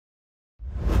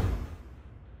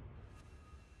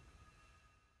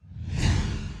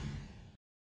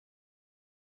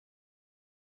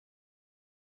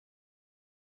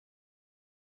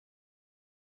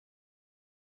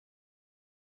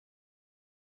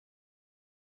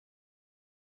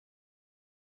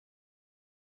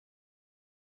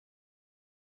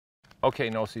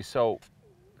Okay, Nocy, so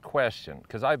question,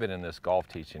 because I've been in this golf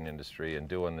teaching industry and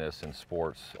doing this in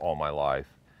sports all my life,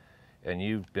 and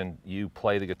you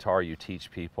play the guitar, you teach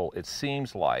people. It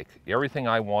seems like everything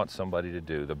I want somebody to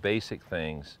do, the basic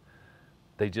things,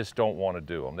 they just don't want to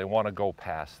do them. They want to go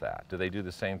past that. Do they do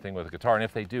the same thing with the guitar? And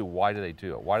if they do, why do they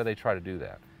do it? Why do they try to do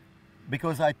that?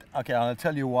 Because okay, I'll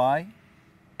tell you why.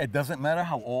 It doesn't matter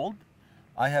how old.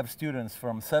 I have students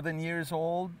from 7 years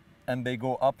old and they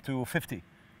go up to 50,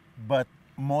 but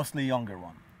mostly younger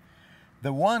one.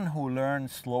 The one who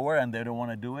learns slower and they don't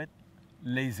want to do it,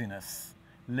 laziness.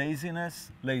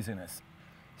 Laziness, laziness.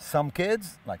 Some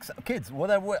kids, like some kids,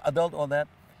 whatever, adult or that,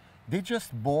 they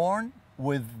just born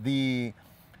with the,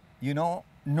 you know,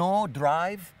 no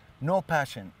drive, no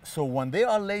passion. So when they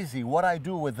are lazy, what I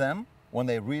do with them, when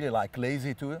they really like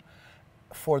lazy too,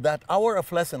 for that hour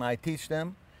of lesson I teach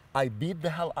them, I beat the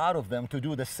hell out of them to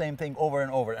do the same thing over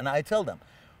and over. And I tell them,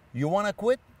 you want to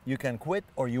quit? You can quit,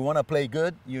 or you want to play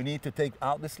good, you need to take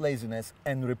out this laziness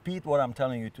and repeat what I'm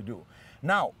telling you to do.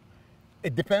 Now,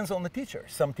 it depends on the teacher.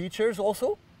 Some teachers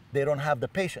also, they don't have the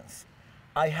patience.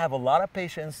 I have a lot of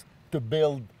patience to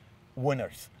build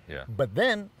winners. Yeah. But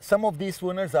then some of these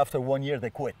winners after 1 year,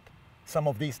 they quit. Some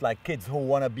of these like kids who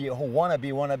wanna be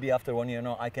after 1 year,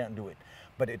 no, I can't do it.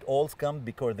 But it all comes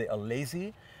because they are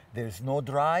lazy, there's no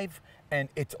drive, and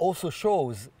it also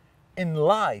shows in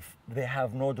life they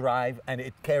have no drive and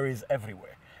it carries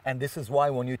everywhere. And this is why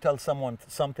when you tell someone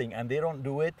something and they don't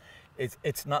do it,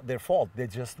 it's not their fault. They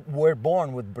just were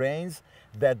born with brains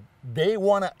that they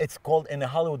wanna, it's called in the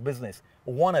Hollywood business,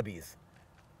 wannabes.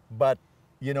 But,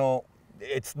 you know,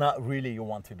 it's not really you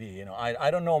want to be, you know. I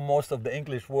don't know most of the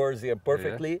English words here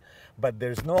perfectly, yeah. But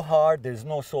there's no heart, there's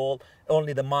no soul,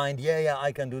 only the mind. Yeah,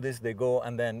 I can do this. They go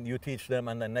and then you teach them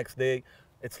and the next day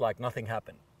it's like nothing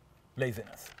happened.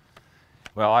 Laziness.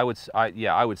 Well, I would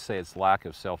say it's lack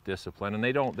of self-discipline, and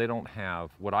they don't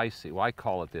have what I see. Well, I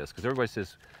call it this because everybody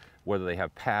says whether they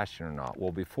have passion or not.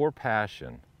 Well, before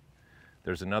passion,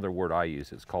 there's another word I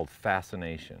use. It's called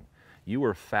fascination. You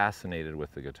were fascinated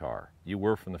with the guitar. You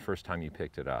were from the first time you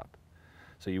picked it up.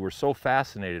 So you were so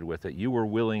fascinated with it, you were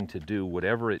willing to do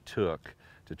whatever it took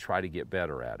to try to get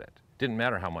better at it. Didn't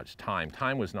matter how much time.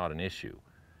 Time was not an issue.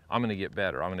 I'm going to get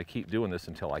better. I'm going to keep doing this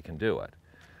until I can do it.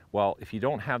 Well, if you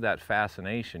don't have that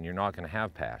fascination, you're not going to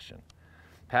have passion.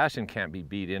 Passion can't be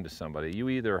beat into somebody. You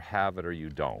either have it or you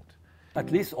don't.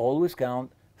 At least always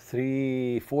count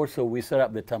 3, 4, so we set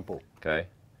up the tempo. Okay.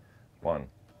 1,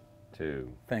 2,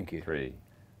 thank you. 3,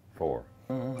 4.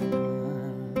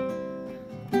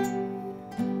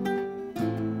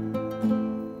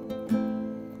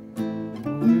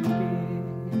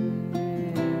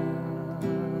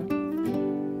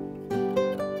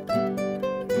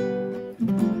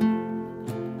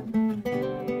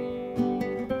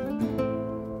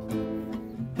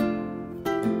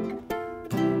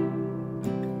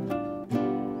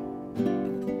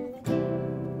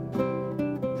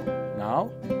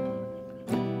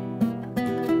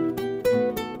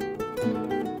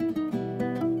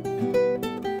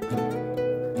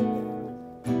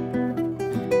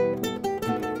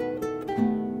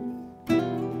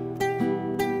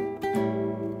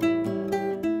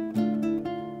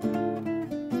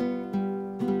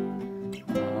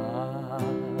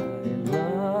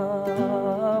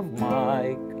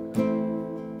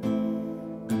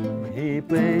 He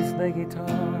plays the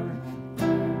guitar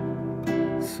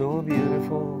so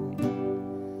beautiful.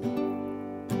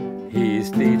 He's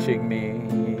teaching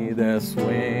me the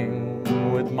swing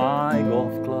with my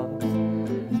golf clubs.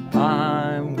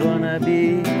 I'm gonna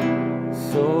be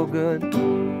so good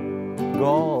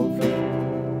golfing.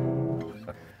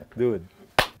 Dude.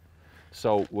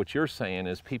 So what you're saying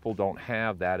is people don't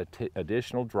have that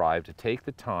additional drive to take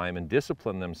the time and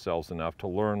discipline themselves enough to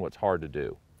learn what's hard to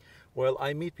do. Well,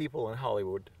 I meet people in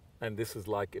Hollywood, and this is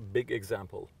like a big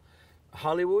example.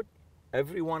 Hollywood,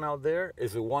 everyone out there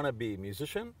is a wannabe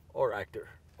musician or actor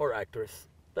or actress.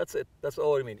 That's it. That's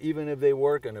all I mean. Even if they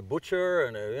work in a butcher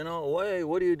and you know, hey,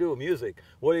 what do you do? Music.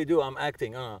 What do you do? I'm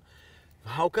acting.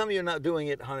 How come you're not doing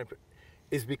it 100%?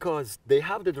 It's because they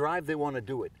have the drive, they want to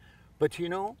do it. But you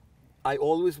know, I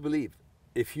always believe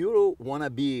if you want to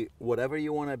be whatever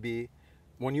you want to be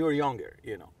when you're younger,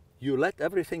 you know, you let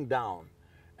everything down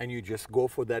and you just go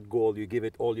for that goal, you give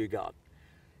it all you got.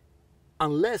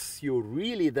 Unless you're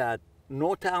really that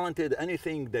no talented,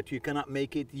 anything that you cannot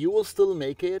make it, you will still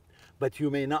make it, but you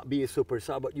may not be a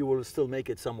superstar, but you will still make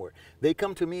it somewhere. They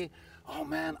come to me, oh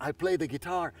man, I play the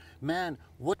guitar. Man,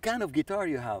 what kind of guitar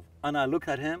you have? And I look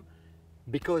at him,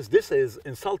 because this is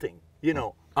insulting. You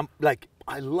know, I'm like,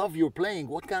 I love your playing.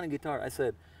 What kind of guitar? I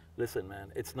said, listen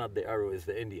man, it's not the Arrow, it's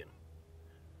the Indian.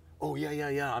 Oh yeah, yeah,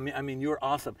 yeah. I mean, you're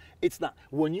awesome. It's not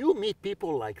when you meet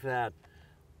people like that,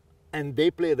 and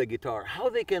they play the guitar. How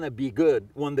they can be good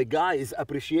when the guy is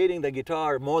appreciating the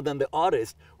guitar more than the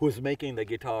artist who's making the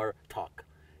guitar talk?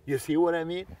 You see what I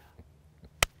mean?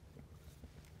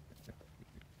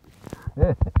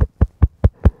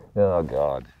 Oh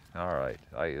God! All right,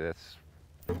 that's.